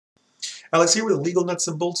Alex here with a legal nuts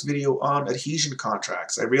and bolts video on adhesion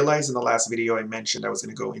contracts. I realized in the last video I mentioned I was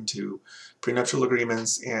going to go into prenuptial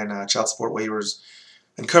agreements and child support waivers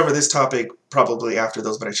and cover this topic probably after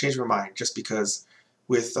those, but I changed my mind just because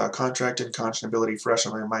with contract and conscionability fresh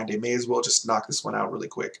on my mind, I may as well just knock this one out really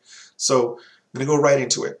quick. So I'm going to go right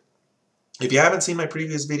into it. If you haven't seen my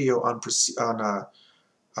previous video on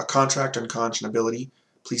a contract and conscionability,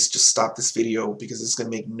 please just stop this video because it's going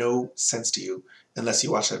to make no sense to you unless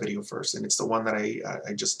you watch that video first. And it's the one that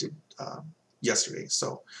I just did yesterday.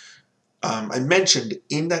 So I mentioned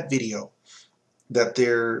in that video that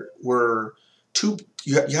there were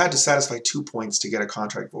you had to satisfy 2 points to get a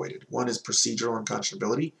contract voided. One is procedural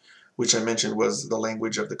unconscionability, which I mentioned was the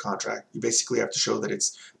language of the contract. You basically have to show that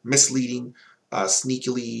it's misleading,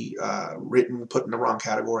 sneakily written, put in the wrong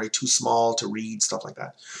category, too small to read, stuff like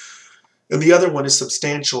that. And the other one is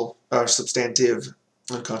substantive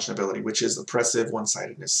unconscionability, which is oppressive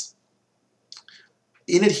one-sidedness.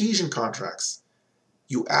 In adhesion contracts,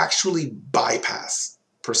 you actually bypass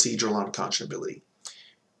procedural unconscionability.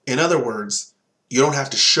 In other words, you don't have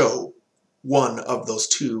to show one of those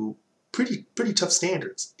two pretty tough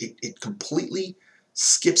standards. It completely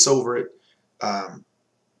skips over it. I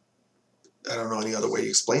don't know any other way to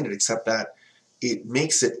explain it except that it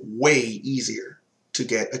makes it way easier to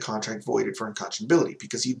get a contract voided for unconscionability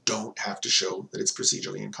because you don't have to show that it's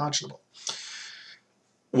procedurally unconscionable.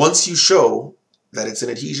 Once you show that it's an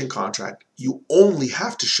adhesion contract, you only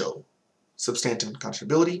have to show substantive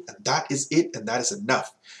unconscionability, and that is it, and that is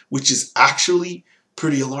enough, which is actually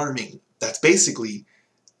pretty alarming. That basically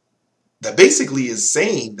is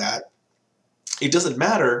saying that it doesn't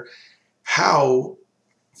matter how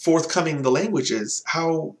forthcoming the language is,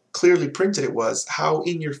 how clearly printed it was, how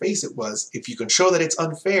in your face it was. If you can show that it's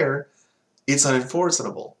unfair, it's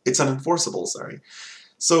unenforceable. It's unenforceable, sorry.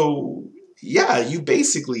 So yeah, you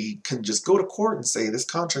basically can just go to court and say this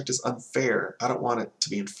contract is unfair. I don't want it to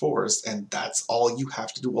be enforced, and that's all you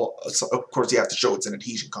have to do. Well, so of course you have to show it's an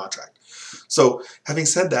adhesion contract. So having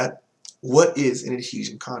said that, what is an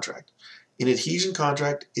adhesion contract? An adhesion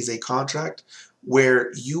contract is a contract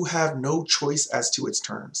where you have no choice as to its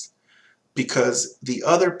terms because the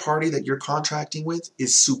other party that you're contracting with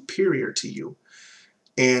is superior to you,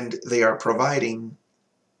 and they are providing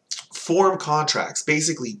form contracts,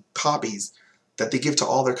 basically copies that they give to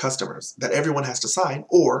all their customers that everyone has to sign,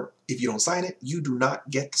 or if you don't sign it, you do not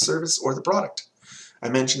get the service or the product. I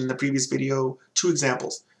mentioned in the previous video 2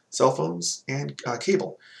 examples, cell phones and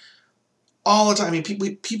cable. All the time, I mean,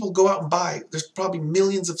 people go out and buy. There's probably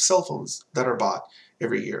millions of cell phones that are bought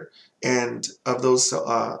every year, and of those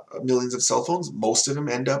millions of cell phones, most of them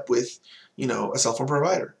end up with, you know, a cell phone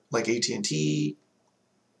provider like AT&T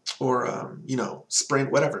or you know,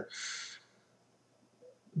 Sprint, whatever.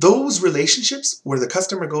 Those relationships where the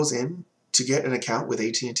customer goes in to get an account with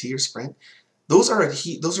AT&T or Sprint, those are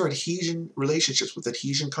adhesion relationships with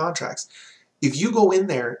adhesion contracts. If you go in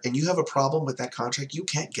there and you have a problem with that contract, you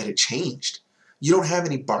can't get it changed. You don't have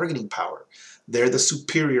any bargaining power. They're the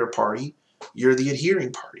superior party. You're the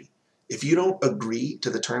adhering party. If you don't agree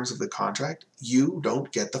to the terms of the contract, you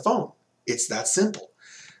don't get the phone. It's that simple.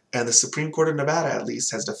 And the Supreme Court of Nevada, at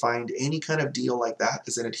least, has defined any kind of deal like that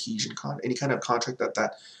as an adhesion any kind of contract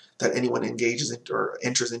that anyone engages in or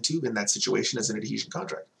enters into in that situation as an adhesion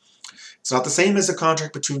contract. It's not the same as a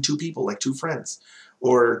contract between 2 people, like 2 friends,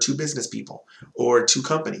 or 2 business people, or 2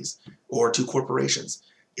 companies, or 2 corporations.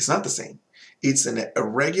 It's not the same. It's a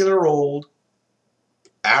regular old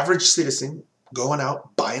average citizen going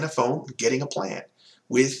out, buying a phone, getting a plan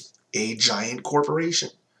with a giant corporation.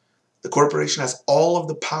 The corporation has all of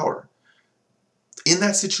the power. In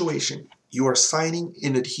that situation, you are signing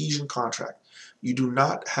an adhesion contract. You do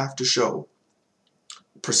not have to show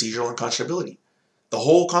procedural unconscionability. The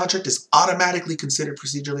whole contract is automatically considered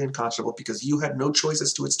procedurally unconscionable because you had no choice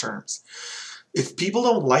as to its terms. If people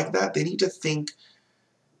don't like that, they need to think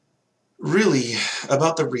really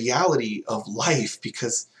about the reality of life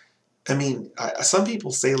because, I mean, some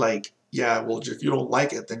people say like, yeah, well, if you don't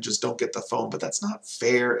like it, then just don't get the phone. But that's not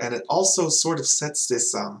fair, and it also sort of sets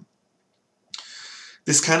this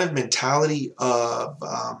this kind of mentality of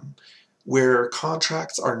where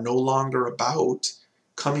contracts are no longer about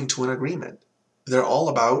coming to an agreement. They're all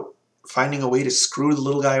about finding a way to screw the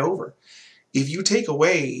little guy over. If you take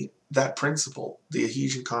away that principle, the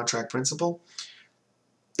adhesion contract principle,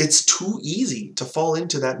 it's too easy to fall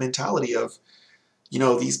into that mentality of, you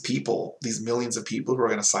know, these people, these millions of people who are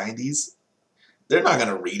going to sign these, they're not going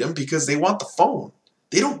to read them because they want the phone.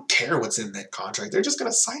 They don't care what's in that contract. They're just going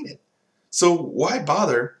to sign it. So why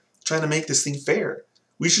bother trying to make this thing fair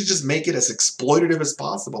We should just make it as exploitative as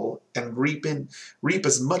possible and reap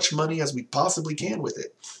as much money as we possibly can with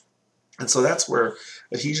it. And so that's where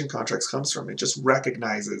adhesion contracts comes from. It just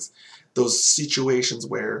recognizes those situations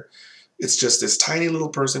where it's just this tiny little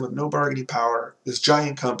person with no bargaining power, this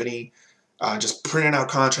giant company, just printing out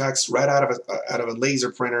contracts right out of a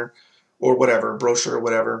laser printer or whatever, brochure or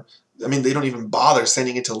whatever. I mean, they don't even bother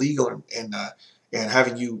sending it to legal and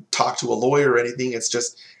having you talk to a lawyer or anything. It's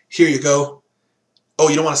just, here you go. Oh,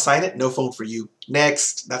 you don't want to sign it? No phone for you.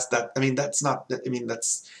 Next. That's that. I mean, that's not. I mean,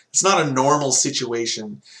 it's not a normal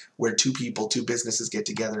situation where two businesses get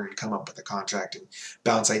together and come up with a contract and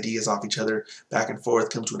bounce ideas off each other back and forth,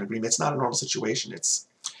 come to an agreement. It's not a normal situation. It's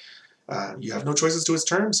you have no choices to its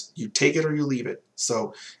terms. You take it or you leave it.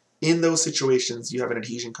 So in those situations, you have an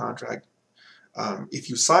adhesion contract. If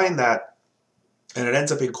you sign that and it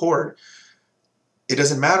ends up in court, it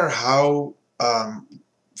doesn't matter how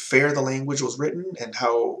fair the language was written and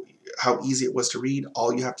how easy it was to read.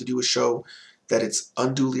 All you have to do is show that it's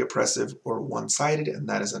unduly oppressive or one-sided, and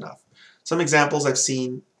that is enough. Some examples I've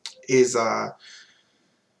seen is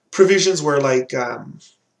provisions where, like,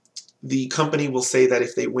 the company will say that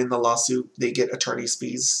if they win the lawsuit, they get attorney's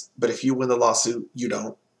fees, but if you win the lawsuit, you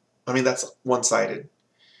don't. I mean, that's one-sided.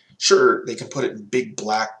 Sure, they can put it in big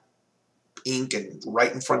black ink and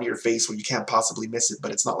right in front of your face where you can't possibly miss it,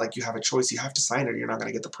 but it's not like you have a choice. You have to sign it or you're not going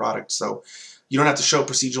to get the product. So you don't have to show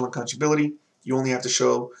procedural unconscionability. You only have to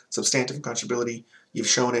show substantive unconscionability. You've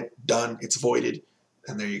shown it, done, it's voided,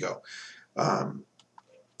 and there you go.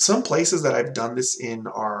 Some places that I've done this in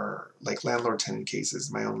are like landlord-tenant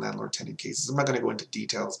cases, my own landlord-tenant cases. I'm not going to go into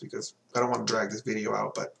details because I don't want to drag this video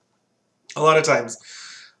out, but a lot of times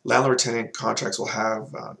landlord-tenant contracts will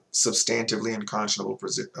have substantively unconscionable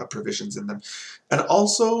provisions in them. And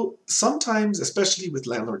also, sometimes, especially with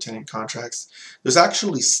landlord-tenant contracts, there's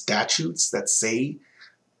actually statutes that say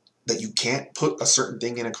that you can't put a certain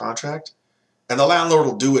thing in a contract, and the landlord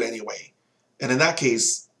will do it anyway. And in that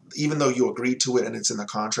case, even though you agreed to it and it's in the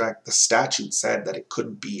contract, the statute said that it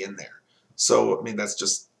couldn't be in there. So, I mean, that's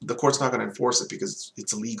just, the court's not going to enforce it because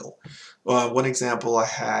it's illegal. One example I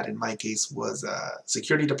had in my case was a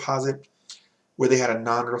security deposit where they had a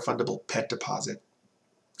non-refundable pet deposit.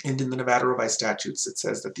 And in the Nevada revised statutes, it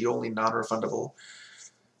says that the only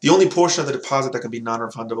portion of the deposit that can be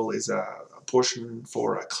non-refundable is a portion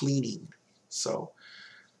for a cleaning. So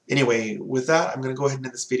anyway, with that, I'm going to go ahead and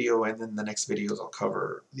end this video, and then the next videos I'll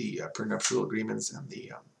cover the prenuptial agreements and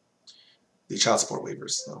the child support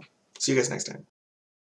waivers. So see you guys next time.